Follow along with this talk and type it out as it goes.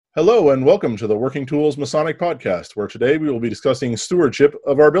Hello and welcome to the Working Tools Masonic Podcast, where today we will be discussing stewardship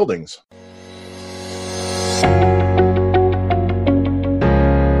of our buildings.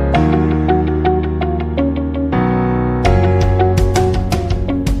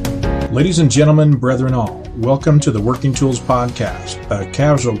 Ladies and gentlemen, brethren all, welcome to the Working Tools Podcast, a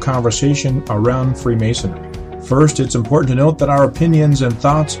casual conversation around Freemasonry. First, it's important to note that our opinions and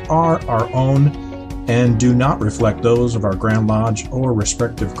thoughts are our own and do not reflect those of our Grand Lodge or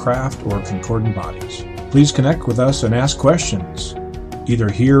respective craft or concordant bodies. Please connect with us and ask questions, either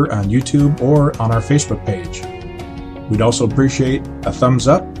here on YouTube or on our Facebook page. We'd also appreciate a thumbs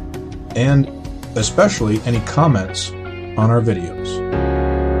up and especially any comments on our videos.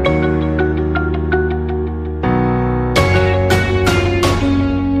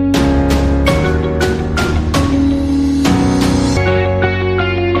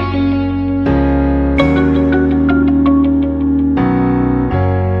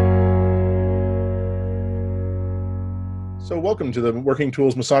 Welcome to the Working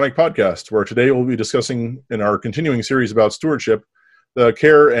Tools Masonic Podcast, where today we'll be discussing, in our continuing series about stewardship, the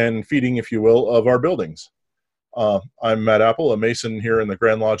care and feeding, if you will, of our buildings. I'm Matt Apple, a Mason here in the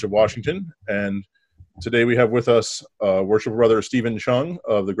Grand Lodge of Washington, and today we have with us Worshipful Brother Stephen Chung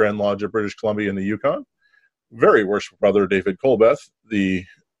of the Grand Lodge of British Columbia in the Yukon, very Worshipful Brother David Colbeth,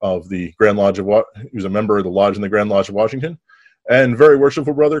 of the Grand Lodge who's a member of the Lodge in the Grand Lodge of Washington, and very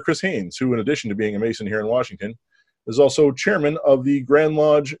Worshipful Brother Chris Haynes, who, in addition to being a Mason here in Washington, is also chairman of the Grand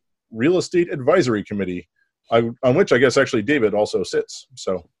Lodge Real Estate Advisory Committee, on which I guess actually David also sits.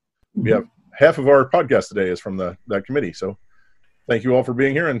 So we have half of our podcast today is from that committee. So thank you all for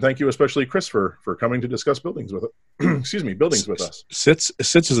being here, and thank you especially Chris for coming to discuss buildings with buildings with us. Sits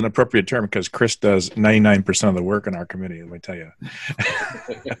is an appropriate term because Chris does 99% of the work in our committee. Let me tell you.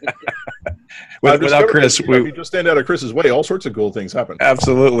 Without Chris, if you just stand out of Chris's way, all sorts of cool things happen.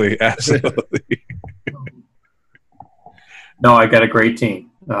 Absolutely. No, I got a great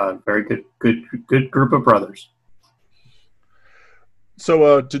team. Very good group of brothers.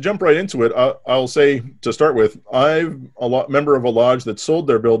 So to jump right into it, I'll say to start with, I'm a member of a lodge that sold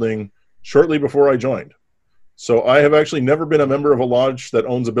their building shortly before I joined. So I have actually never been a member of a lodge that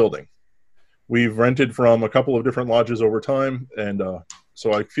owns a building. We've rented from a couple of different lodges over time, and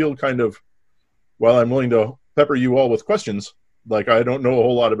so I feel kind of, while I'm willing to pepper you all with questions, like I don't know a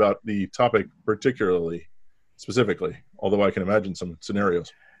whole lot about the topic particularly specifically, although I can imagine some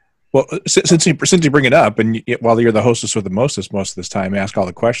scenarios. Well, since you bring it up, and while you're the hostess with the mostest most of this time, ask all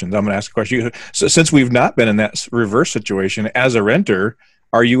the questions. I'm going to ask a question. So since we've not been in that reverse situation, as a renter,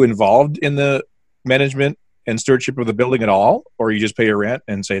 are you involved in the management and stewardship of the building at all, or you just pay your rent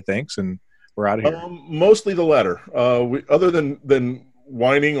and say thanks and we're out of here? Mostly the latter. Other than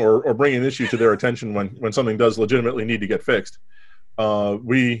whining or bringing an issue to their attention when something does legitimately need to get fixed.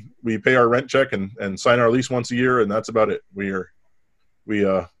 We pay our rent check and sign our lease once a year, and that's about it. We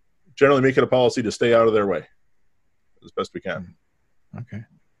generally make it a policy to stay out of their way as best we can. Okay.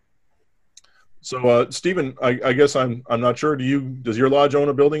 So, Stephen, I guess I'm not sure. Does your lodge own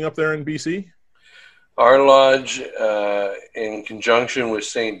a building up there in BC? Our lodge, in conjunction with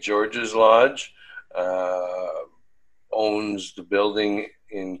St. George's Lodge, owns the building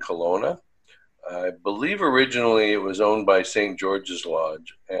in Kelowna. I believe originally it was owned by St. George's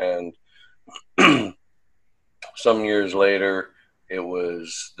Lodge, and some years later they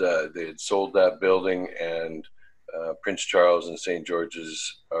had sold that building, and Prince Charles and St.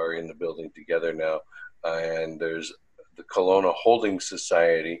 George's are in the building together now. And there's the Kelowna Holding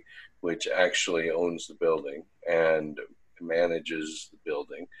Society, which actually owns the building and manages the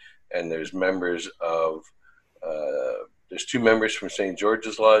building. And there's members of there's 2 members from St.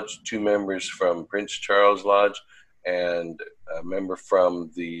 George's Lodge, 2 members from Prince Charles Lodge, and a member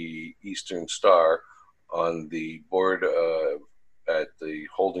from the Eastern Star on the board at the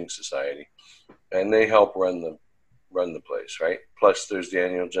Holding Society. And they help run the place, right? Plus there's the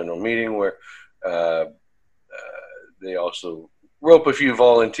annual general meeting where they also rope a few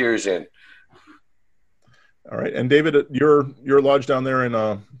volunteers in. All right. And David, your lodge down there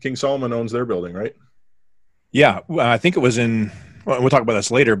in King Solomon owns their building, right? Yeah, I think it was we'll talk about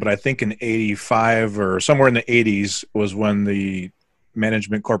this later, but I think in 85 or somewhere in the 80s was when the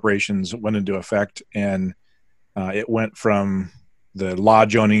management corporations went into effect, and it went from the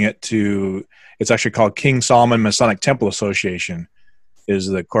lodge owning it to, it's actually called King Solomon Masonic Temple Association is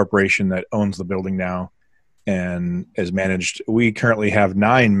the corporation that owns the building now and is managed. We currently have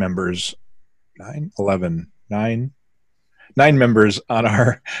 9 members on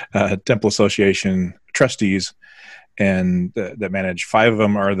our Temple Association trustees, and that manage. 5 of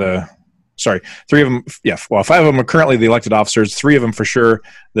them are the sorry, 3 of them. Yeah, well, 5 of them are currently the elected officers. 3 of them for sure.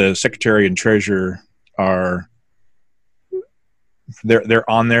 The secretary and treasurer are they're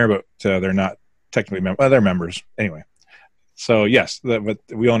on there, but they're not technically they're members anyway. So yes, but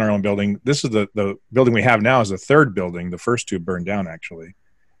we own our own building. This is the building we have now is the 3rd building. The first 2 burned down actually,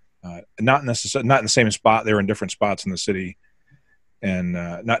 not necessarily not in the same spot. They were in different spots in the city, and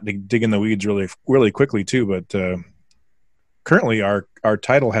not digging the weeds really quickly too. But currently, our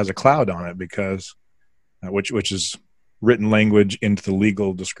title has a cloud on it because which is written language into the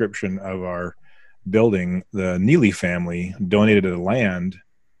legal description of our building. The Neely family donated the land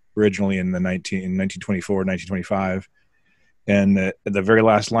originally in 1924, 1925. And the very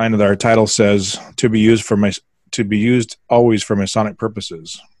last line of our title says to be used always for Masonic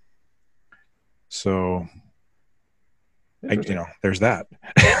purposes. So, there's that.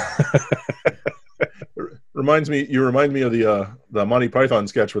 You remind me of the Monty Python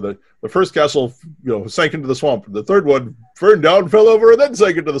sketch where the first castle sank into the swamp. The 3rd one burned down, fell over, and then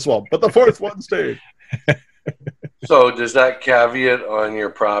sank into the swamp. But the 4th one stayed. So does that caveat on your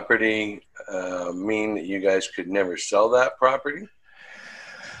property mean that you guys could never sell that property?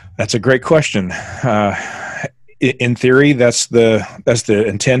 That's a great question. In theory, that's the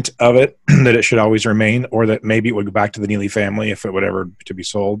intent of it, that it should always remain, or that maybe it would go back to the Neely family if it would ever to be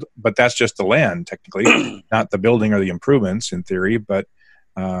sold. But that's just the land, technically, not the building or the improvements in theory. But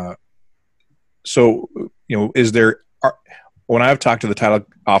so, when I've talked to the title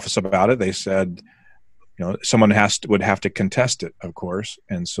office about it, they said, someone would have to contest it, of course.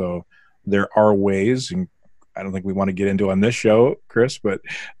 And so there are ways, and I don't think we want to get into on this show, Chris, but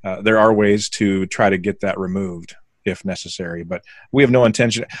there are ways to try to get that removed if necessary. But we have no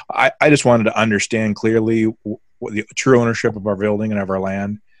intention. I just wanted to understand clearly the true ownership of our building and of our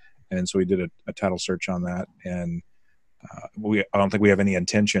land. And so we did a title search on that. And I don't think we have any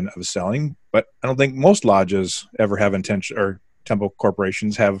intention of selling, but I don't think most lodges ever have intention, or temple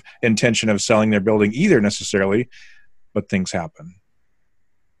corporations have intention of selling their building either necessarily, but things happen.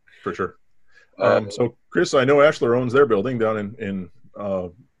 For sure. So Chris, I know Ashler owns their building down in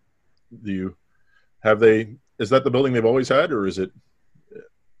is that the building they've always had, or is it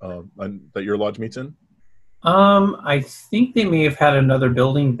that your lodge meets in? I think they may have had another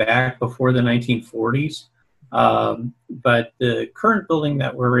building back before the 1940s. But the current building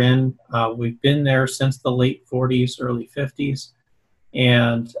that we're in, we've been there since the late 40s, early 50s,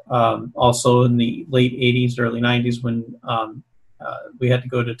 and also in the late 80s, early 90s when we had to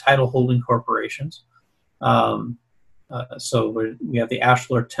go to title holding corporations. So we have the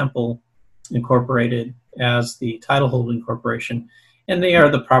Ashler Temple Incorporated as the title holding corporation, and they are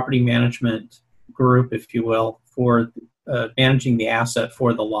the property management group, if you will, for managing the asset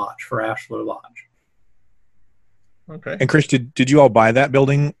for the lodge, for Ashler Lodge. Okay. And Chris, did you all buy that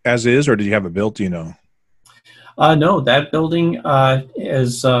building as is, or did you have it built? Do you know? No, that building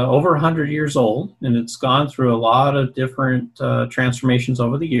is over 100 years old, and it's gone through a lot of different transformations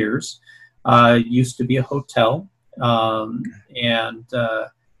over the years. It used to be a hotel, and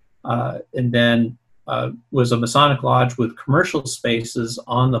then was a Masonic lodge with commercial spaces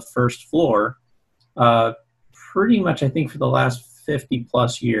on the first floor, pretty much, I think, for the last 50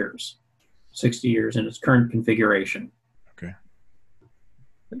 plus years. 60 years in its current configuration. Okay.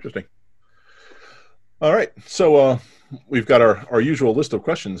 Interesting. All right. So we've got our usual list of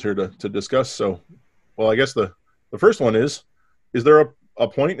questions here to discuss. So, well, I guess the first one is there a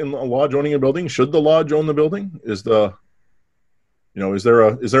point in a lodge owning a building? Should the lodge own the building? Is there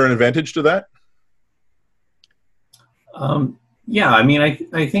an advantage to that? Yeah, I mean,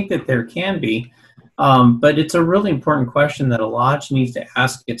 I think that there can be. But it's a really important question that a lodge needs to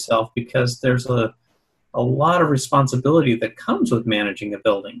ask itself, because there's a lot of responsibility that comes with managing a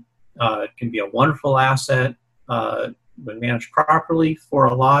building. It can be a wonderful asset when managed properly for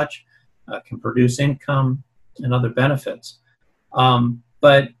a lodge, can produce income and other benefits.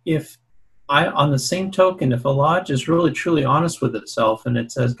 But on the same token, if a lodge is really truly honest with itself and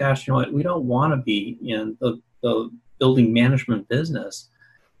it says, gosh, you know what, we don't want to be in the building management business,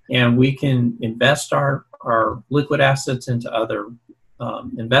 and we can invest our liquid assets into other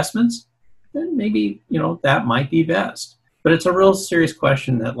investments, then maybe, that might be best. But it's a real serious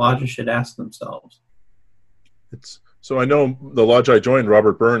question that lodges should ask themselves. So I know the lodge I joined,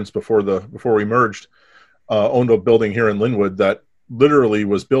 Robert Burns, before we merged, owned a building here in Linwood that literally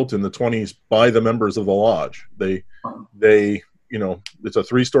was built in the 1920s by the members of the lodge. They it's a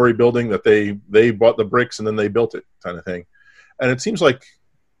 3-story building that they bought the bricks and then they built it, kind of thing. And it seems like,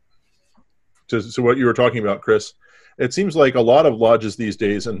 to what you were talking about, Chris, it seems like a lot of lodges these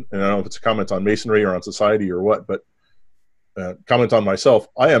days, and I don't know if it's a comment on masonry or on society or what, but comment on myself.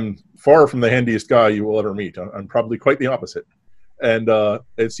 I am far from the handiest guy you will ever meet. I'm probably quite the opposite. And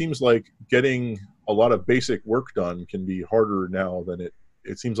it seems like getting a lot of basic work done can be harder now than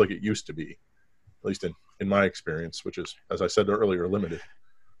it seems like it used to be, at least in my experience, which is, as I said earlier, limited.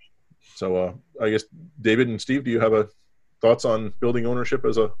 So I guess, David and Steve, do you have thoughts on building ownership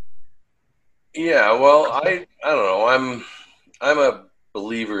as a... Yeah, well, I don't know. I'm a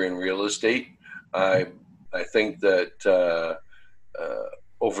believer in real estate. I think that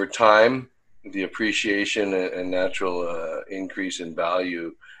over time, the appreciation and natural increase in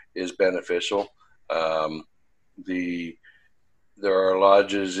value is beneficial. There are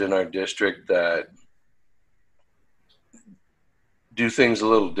lodges in our district that do things a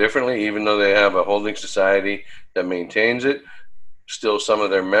little differently, even though they have a holding society that maintains it. Still, some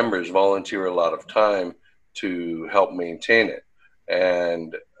of their members volunteer a lot of time to help maintain it.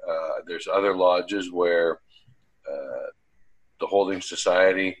 And there's other lodges where the holding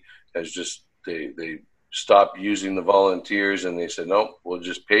society has just, they stopped using the volunteers, and they said, nope, we'll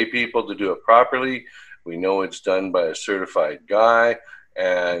just pay people to do it properly. We know it's done by a certified guy,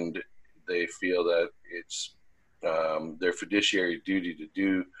 and they feel that it's their fiduciary duty to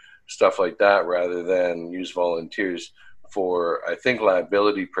do stuff like that rather than use volunteers for, I think,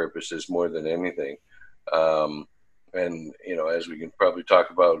 liability purposes more than anything. And, you know, as we can probably talk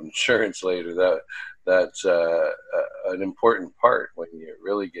about insurance later, that's an important part when you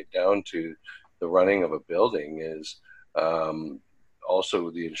really get down to the running of a building is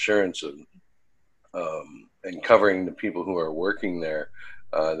also the insurance and covering the people who are working there.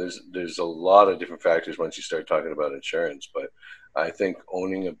 There's a lot of different factors once you start talking about insurance, but I think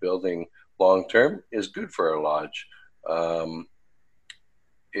owning a building long term is good for a lodge.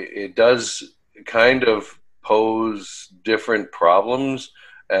 It does kind of pose different problems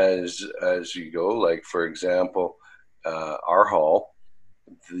as you go. Like, for example, our hall,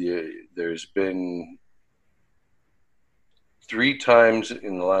 there's been 3 times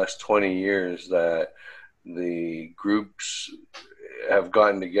in the last 20 years that the groups have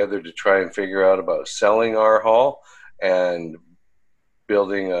gotten together to try and figure out about selling our hall and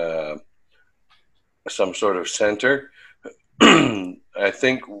building some sort of center. I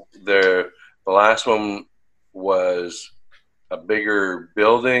think the last one was a bigger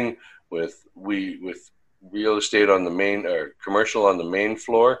building with real estate on the main, or commercial on the main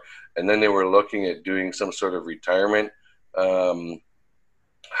floor, and then they were looking at doing some sort of retirement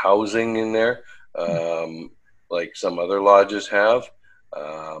housing in there, like some other lodges have,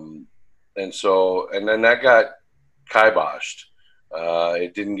 and then that got kiboshed.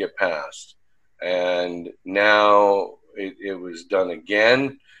 It didn't get passed, and now it was done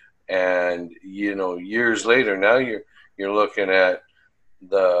again. And, you know, years later, now you're looking at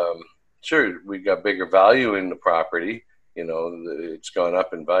sure, we got bigger value in the property, you know, it's gone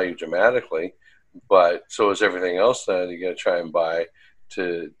up in value dramatically, but so is everything else that you got to try and buy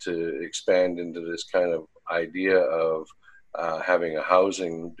to expand into this kind of idea of having a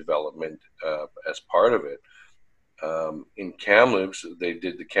housing development as part of it. In Kamloops, they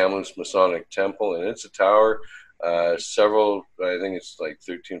did the Kamloops Masonic Temple, and it's a tower, I think it's like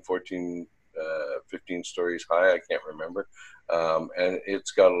 13, 14, 15 stories high. I can't remember. And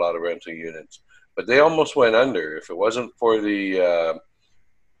it's got a lot of rental units. But they almost went under. If it wasn't for the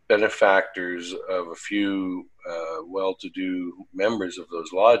benefactors of a few well-to-do members of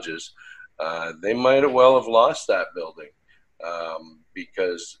those lodges, they might well have lost that building,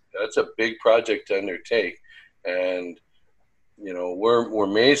 because that's a big project to undertake. And you know, we're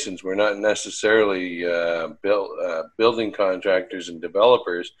masons. We're not necessarily building contractors and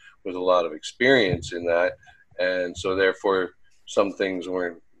developers with a lot of experience in that, and so therefore some things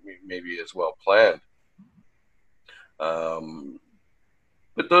weren't maybe as well planned.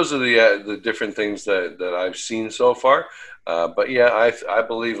 But those are the different things that I've seen so far. But yeah, I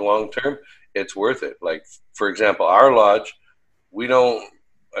believe long term it's worth it. Like, for example, our lodge, we don't.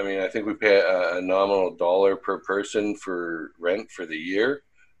 I mean, I think we pay a nominal $1 per person for rent for the year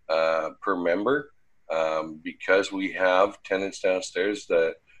per member, because we have tenants downstairs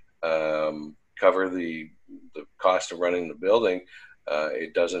that cover the cost of running the building.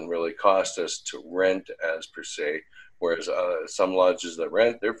 It doesn't really cost us to rent as per se, whereas some lodges that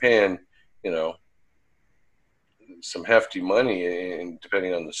rent, they're paying, you know, some hefty money, and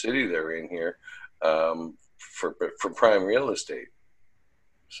depending on the city they're in here, for prime real estate.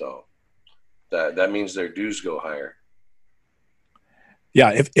 So that means their dues go higher.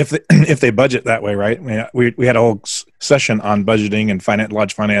 Yeah, if they budget that way, right? I mean, we had a whole session on budgeting and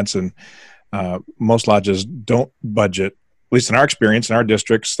lodge finance, and most lodges don't budget. At least in our experience, in our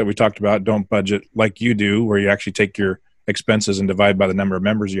districts that we talked about, don't budget like you do, where you actually take your expenses and divide by the number of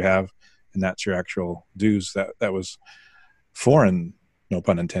members you have, and that's your actual dues. That was foreign, no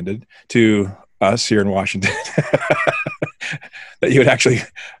pun intended, to us here in Washington. That you would actually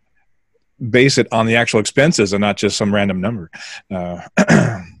base it on the actual expenses and not just some random number.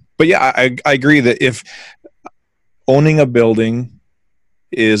 But yeah, I agree that if owning a building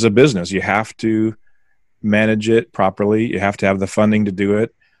is a business, you have to manage it properly. You have to have the funding to do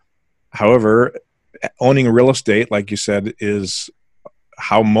it. However, owning real estate, like you said, is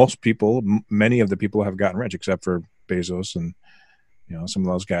how many of the people have gotten rich, except for Bezos and some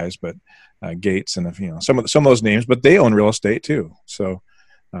of those guys, but Gates and some of those names. But they own real estate too, so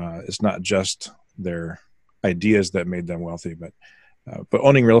it's not just their ideas that made them wealthy, but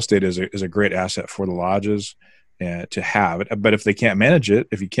owning real estate is a great asset for the lodges to have. But if you can't manage it,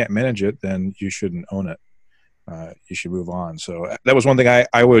 then you shouldn't own it. You should move on. So that was one thing I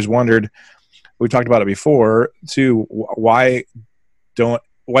always wondered. We talked about it before too. Why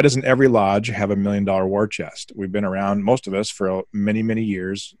doesn't every lodge have $1 million war chest? We've been around, most of us, for many, many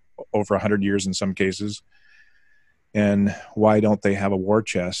years, over 100 years in some cases. And why don't they have a war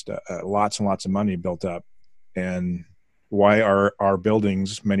chest, lots and lots of money built up? And why are our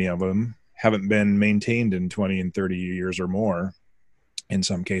buildings, many of them, haven't been maintained in 20 and 30 years or more in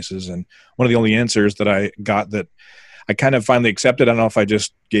some cases? And one of the only answers that I got that I kind of finally accepted, I don't know if I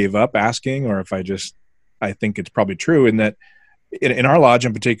just gave up asking or if I think it's probably true, in that in our lodge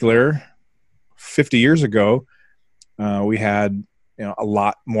in particular, 50 years ago, we had a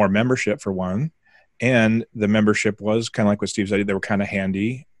lot more membership for one, and the membership was kind of like what Steve said. They were kind of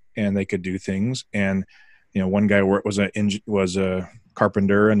handy and they could do things. And one guy was a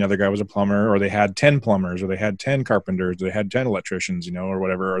carpenter, and the other guy was a plumber, or they had 10 plumbers, or they had 10 carpenters, or they had 10 electricians, or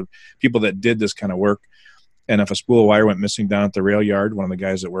whatever, or people that did this kind of work. And if a spool of wire went missing down at the rail yard, one of the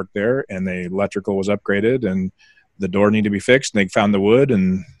guys that worked there, and the electrical was upgraded and the door needed to be fixed, and they found the wood,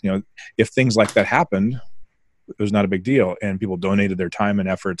 and if things like that happened, it was not a big deal, and people donated their time and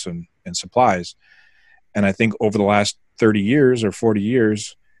efforts and supplies. And I think over the last 30 years or 40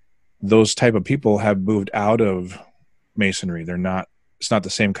 years, those type of people have moved out of masonry. It's not the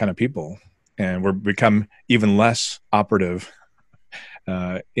same kind of people, and we're become even less operative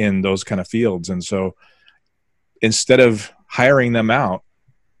in those kind of fields. And so instead of hiring them out,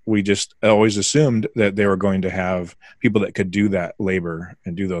 we just always assumed that they were going to have people that could do that labor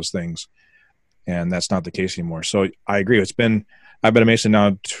and do those things. And that's not the case anymore. So I agree. I've been a Mason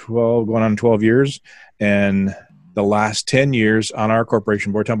now going on 12 years. And the last 10 years on our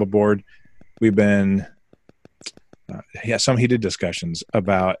corporation board, Temple board, we've been, some heated discussions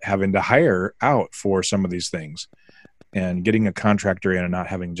about having to hire out for some of these things and getting a contractor in and not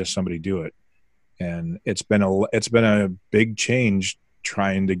having just somebody do it. And it's been a big change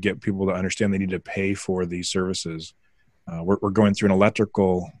trying to get people to understand they need to pay for these services. We're going through an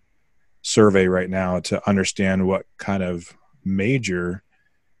electrical survey right now to understand what kind of major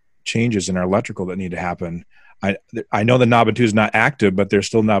changes in our electrical that need to happen. I know the knob and tube is not active, but there's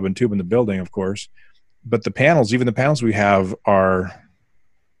still knob and tube in the building, of course. But even the panels we have are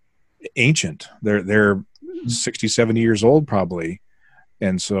ancient. They're 60, 70 years old probably.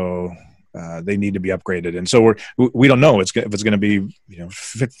 And so they need to be upgraded. And so we don't know if it's going to be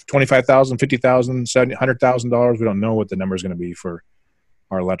 $25,000, $50,000, $100,000. We don't know what the number is going to be for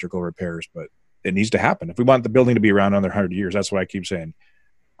our electrical repairs, but it needs to happen. If we want the building to be around another 100 years, that's what I keep saying.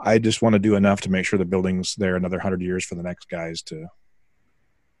 I just want to do enough to make sure the building's there another 100 years for the next guys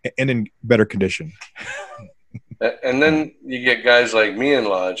and in better condition. And then you get guys like me in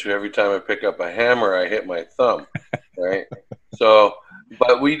lodge who every time I pick up a hammer, I hit my thumb, right? So,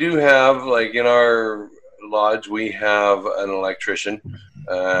 but we do have, like in our lodge, we have an electrician,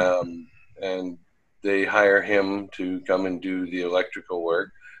 and they hire him to come and do the electrical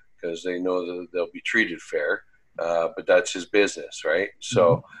work because they know that they'll be treated fair. But that's his business, right?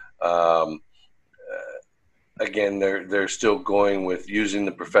 So, again, they're still going with using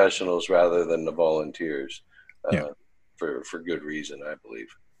the professionals rather than the volunteers, for good reason, I believe.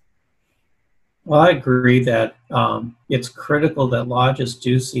 Well, I agree that it's critical that lodges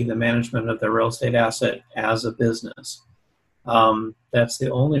do see the management of their real estate asset as a business. That's the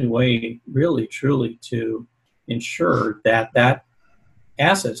only way, really, truly, to ensure that that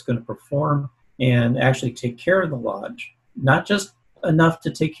asset is going to perform and actually take care of the lodge, not just enough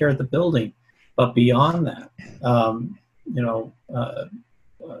to take care of the building, but beyond that.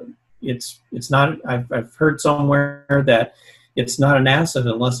 It's not. I've heard somewhere that it's not an asset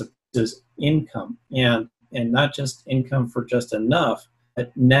unless it is income, and not just income for just enough,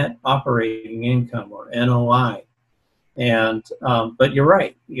 but net operating income, or NOI. And but you're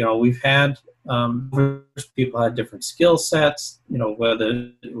right. We've had People had different skill sets,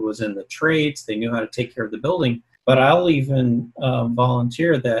 whether it was in the trades, they knew how to take care of the building. But I'll even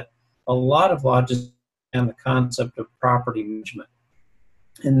volunteer that a lot of lodges and the concept of property management.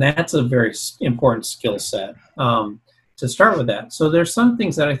 And that's a very important skill set to start with that. So there's some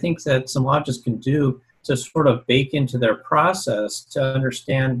things that I think that some lodges can do to sort of bake into their process to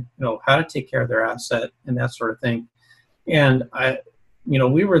understand, how to take care of their asset and that sort of thing. And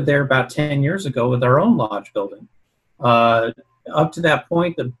we were there about 10 years ago with our own lodge building. Up to that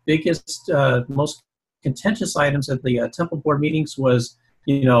point, the biggest, most contentious items at the temple board meetings was,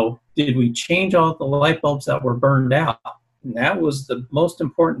 did we change all the light bulbs that were burned out? And that was the most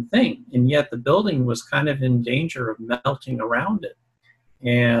important thing. And yet the building was kind of in danger of melting around it.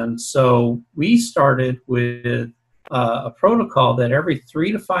 And so we started with a protocol that every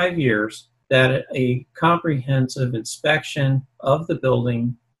 3 to 5 years, that a comprehensive inspection of the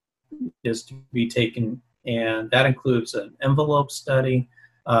building is to be taken. And that includes an envelope study,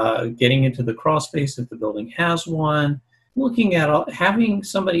 getting into the crawl space if the building has one, looking at having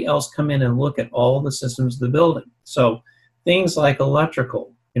somebody else come in and look at all the systems of the building. So things like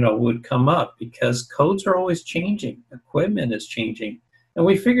electrical, would come up because codes are always changing, equipment is changing. And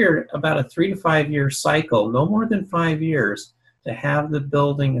we figured about a 3 to 5 year cycle, no more than 5 years, to have the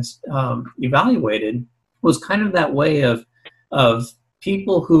building evaluated was kind of that way of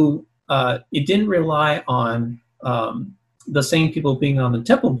people who it didn't rely on the same people being on the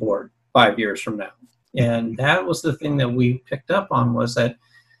temple board 5 years from now. And that was the thing that we picked up on, was that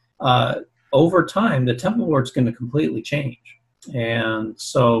over time, the temple board's going to completely change. And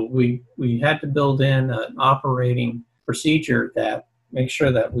so we had to build in an operating procedure that makes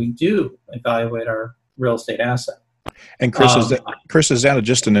sure that we do evaluate our real estate asset. And Chris, is that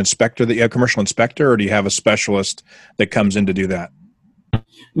just an inspector, that you have, commercial inspector, or do you have a specialist that comes in to do that?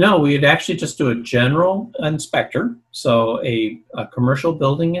 No, we'd actually just do a general inspector. So a commercial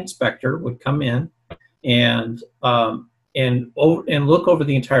building inspector would come in and look over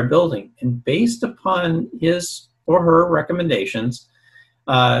the entire building. And based upon his or her recommendations,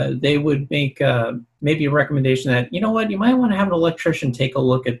 they would make maybe a recommendation that, you might want to have an electrician take a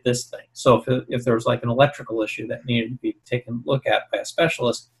look at this thing. So if there was like an electrical issue that needed to be taken a look at by a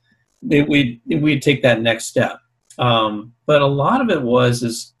specialist, we'd take that next step. But a lot of it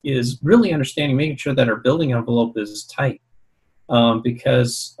is really understanding, making sure that our building envelope is tight,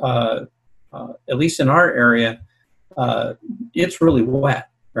 because at least in our area, it's really wet,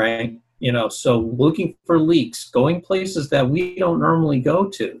 right? So looking for leaks, going places that we don't normally go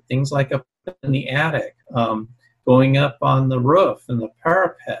to, things like up in the attic, going up on the roof and the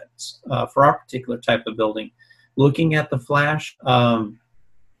parapets for our particular type of building, looking at the flash,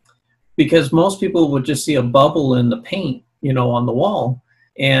 because most people would just see a bubble in the paint, on the wall,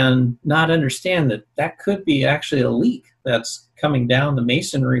 and not understand that could be actually a leak that's coming down the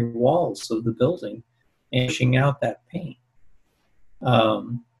masonry walls of the building and pushing out that paint.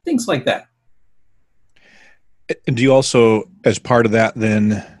 Things like that. Do you also, as part of that,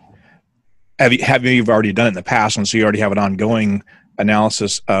 then you've already done it in the past, and so you already have an ongoing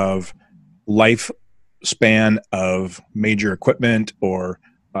analysis of lifespan of major equipment, or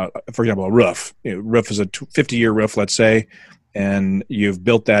for example, a roof. Roof is a 50-year roof, let's say, and you've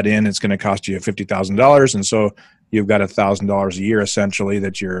built that in. It's going to cost you $50,000, and so you've got $1,000 a year essentially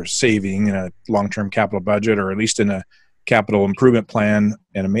that you're saving in a long-term capital budget, or at least in a capital improvement plan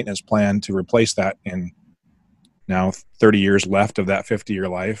and a maintenance plan to replace that in now 30 years left of that 50-year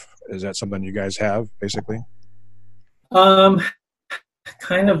life. Is that something you guys have, basically?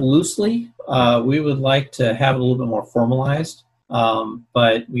 Kind of loosely. We would like to have it a little bit more formalized,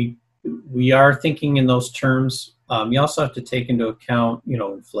 but we are thinking in those terms. You also have to take into account,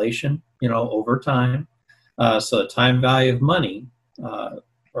 inflation, over time. So the time value of money,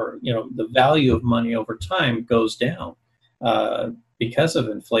 or the value of money over time goes down because of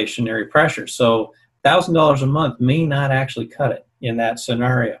inflationary pressure. So $1,000 a month may not actually cut it in that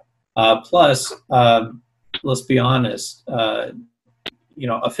scenario. Plus, let's be honest, a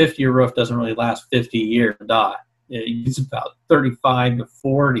 50-year roof doesn't really last 50 years. It's about 35 to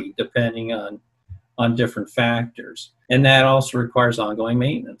 40, depending on different factors. And that also requires ongoing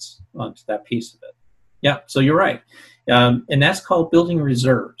maintenance onto that piece of it. Yeah, so you're right. And that's called building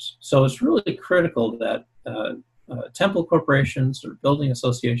reserves. So it's really critical that temple corporations or building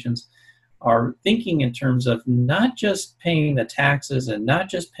associations are thinking in terms of not just paying the taxes and not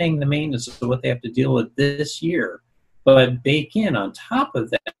just paying the maintenance of what they have to deal with this year, but bake in on top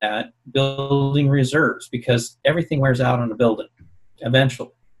of that building reserves, because everything wears out on a building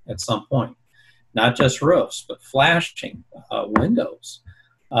eventually at some point. Not just roofs, but flashing, windows.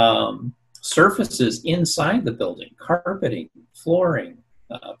 surfaces inside the building, carpeting, flooring,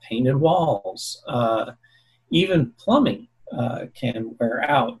 painted walls, even plumbing can wear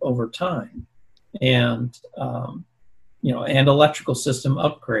out over time. And, and electrical system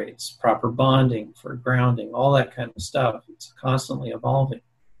upgrades, proper bonding for grounding, all that kind of stuff. It's constantly evolving.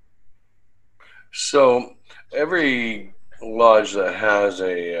 So every lodge that has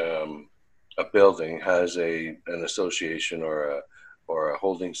a building has an association or a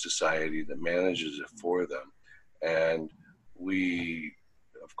holding society that manages it for them, and we,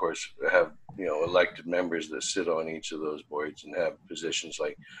 of course, have elected members that sit on each of those boards and have positions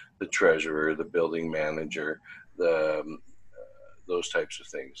like the treasurer, the building manager, those types of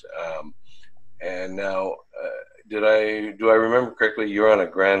things. And now, do I remember correctly? You're on a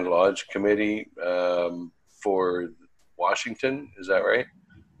Grand Lodge committee for Washington. Is that right?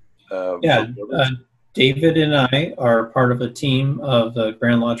 Yeah. David and I are part of a team of the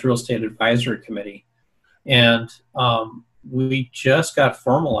Grand Lodge Real Estate Advisory Committee, and we just got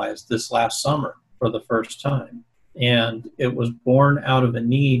formalized this last summer for the first time. And it was born out of a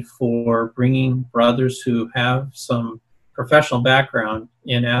need for bringing brothers who have some professional background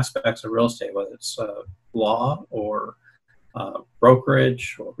in aspects of real estate, whether it's law or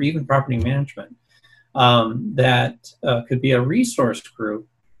brokerage or even property management, that could be a resource group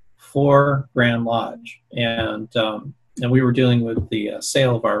for Grand Lodge. And we were dealing with the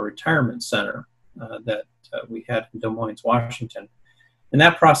sale of our retirement center that we had in Des Moines, Washington. And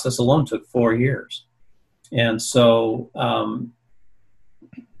that process alone took 4 years. And so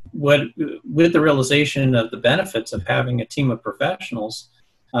with the realization of the benefits of having a team of professionals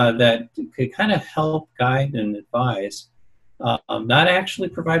that could kind of help guide and advise, not actually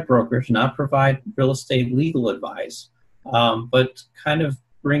provide brokerage, not provide real estate legal advice, but kind of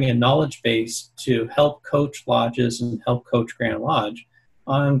bring a knowledge base to help coach lodges and help coach Grand Lodge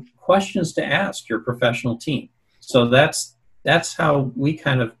on questions to ask your professional team. So that's how we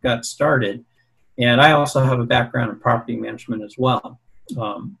kind of got started. And I also have a background in property management as well.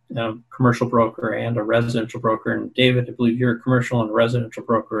 I'm a commercial broker and a residential broker. And David, I believe you're a commercial and a residential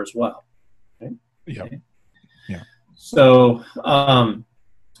broker as well. Right? Yeah. Okay. Yeah. So,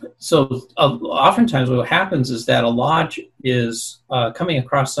 oftentimes what happens is that a lodge is coming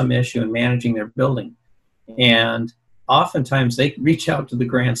across some issue in managing their building. And oftentimes they reach out to the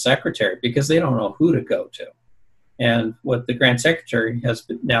Grand Secretary because they don't know who to go to. And what the Grand Secretary has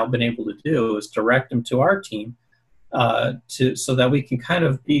now been able to do is direct them to our team so that we can kind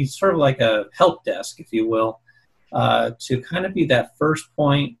of be sort of like a help desk, if you will, to kind of be that first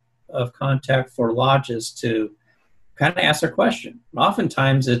point of contact for lodges to kind of ask their question.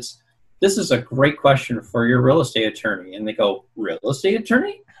 Oftentimes this is a great question for your real estate attorney. And they go, real estate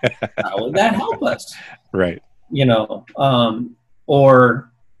attorney? How would that help us? Right.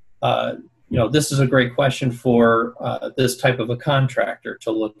 This is a great question for this type of a contractor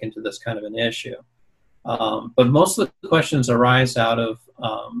to look into this kind of an issue. But most of the questions arise out of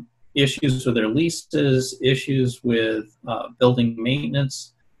issues with their leases, issues with building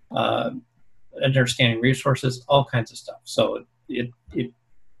maintenance, understanding resources, all kinds of stuff. So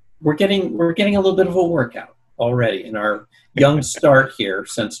we're getting a little bit of a workout already in our young start here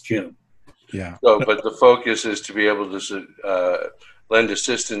since June. Yeah. So, but the focus is to be able to lend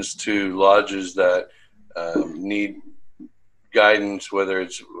assistance to lodges that need guidance, whether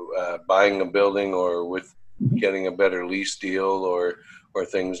it's buying a building or with getting a better lease deal or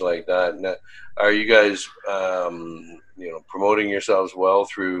things like that. Now, are you guys promoting yourselves well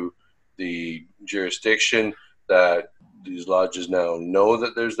through the jurisdiction that these lodges now know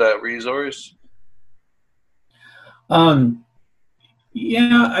that there's that resource?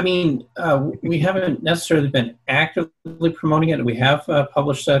 Yeah, I mean, we haven't necessarily been actively promoting it. We have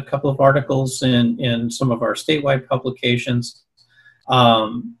published a couple of articles in some of our statewide publications,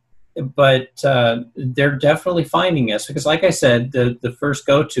 but they're definitely finding us because, like I said, the first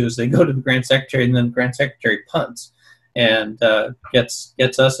go-to is they go to the Grand Secretary, and then the Grand Secretary punts and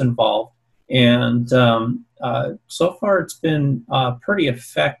gets us involved. And so far, it's been pretty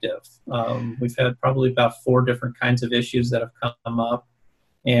effective. We've had probably about 4 different kinds of issues that have come up,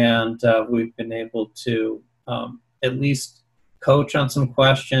 and we've been able to at least coach on some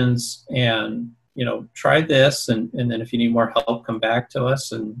questions and, try this, and then if you need more help, come back to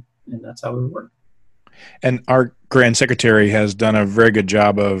us, and that's how we work. And our Grand Secretary has done a very good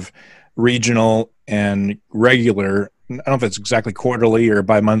job of regional and regular, I don't know if it's exactly quarterly or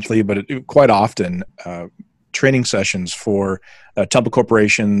bi-monthly, but quite often training sessions for public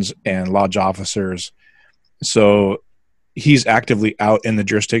corporations and lodge officers. So he's actively out in the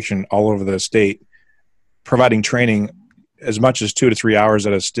jurisdiction all over the state, providing training as much as 2 to 3 hours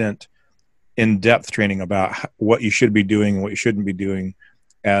at a stint in-depth training about what you should be doing and what you shouldn't be doing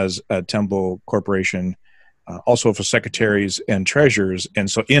as a temple corporation, also for secretaries and treasurers. And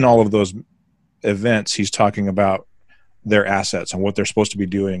so in all of those events, he's talking about their assets and what they're supposed to be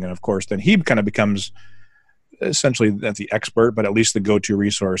doing. And of course, then he kind of becomes essentially the expert, but at least the go-to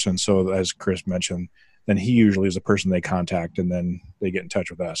resource. And so, as Chris mentioned, then he usually is the person they contact, and then they get in touch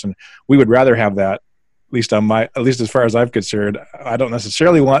with us. And we would rather have that, at least as far as I've considered. I don't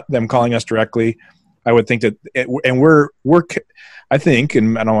necessarily want them calling us directly. I would think that, I think,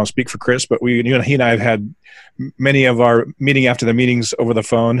 and I don't want to speak for Chris, but he and I have had many of our meeting after the meetings over the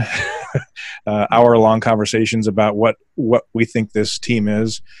phone, hour-long conversations about what we think this team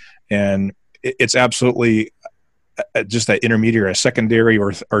is. And it's absolutely just that intermediary, a secondary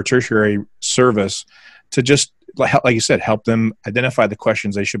or tertiary service to just, like you said, help them identify the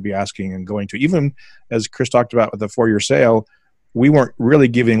questions they should be asking and going to. Even as Chris talked about with the 4-year sale, we weren't really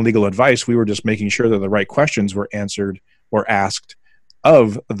giving legal advice. We were just making sure that the right questions were answered or asked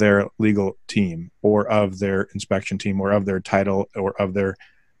of their legal team or of their inspection team or of their title or of their,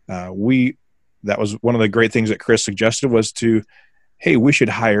 that was one of the great things that Chris suggested was hey, we should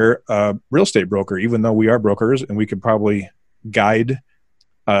hire a real estate broker, even though we are brokers and we could probably guide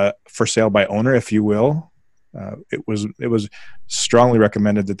for sale by owner, if you will. It was strongly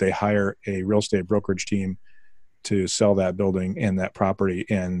recommended that they hire a real estate brokerage team to sell that building and that property.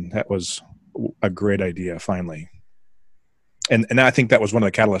 And that was a great idea, finally. And I think that was one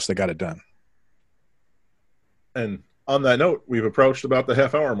of the catalysts that got it done. And on that note, we've approached about the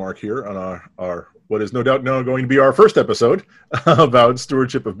half-hour mark here on our what is no doubt now going to be our first episode about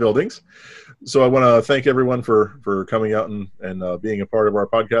stewardship of buildings. So I want to thank everyone for coming out and being a part of our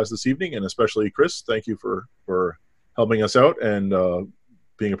podcast this evening, and especially Chris, thank you for helping us out and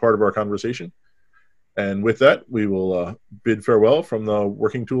being a part of our conversation. And with that, we will bid farewell from the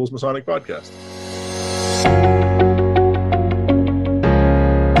Working Tools Masonic Podcast.